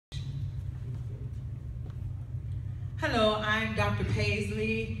Hello, I'm Dr.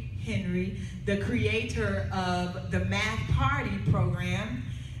 Pasley-Henry, the creator of the Math Party program.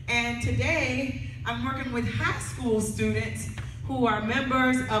 And today, I'm working with high school students who are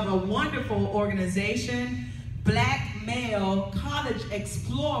members of a wonderful organization, Black Male College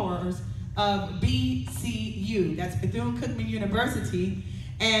Explorers of BCU. That's Bethune-Cookman University.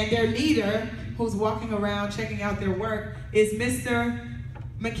 And their leader, who's walking around checking out their work, is Mr.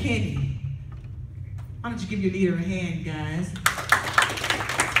 McKinney. Why don't you give your leader a hand, guys?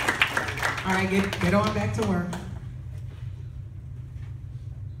 All right, get on back to work.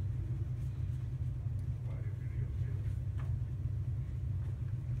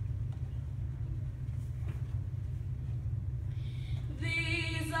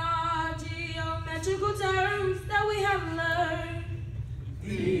 These are geometrical terms that we have learned.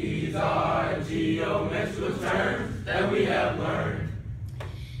 These are geometrical terms that we have learned.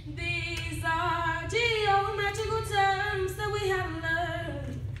 These are geometrical terms that we have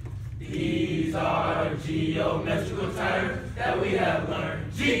learned. These are geometrical terms that we have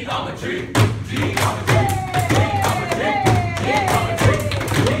learned. Geometry, geometry.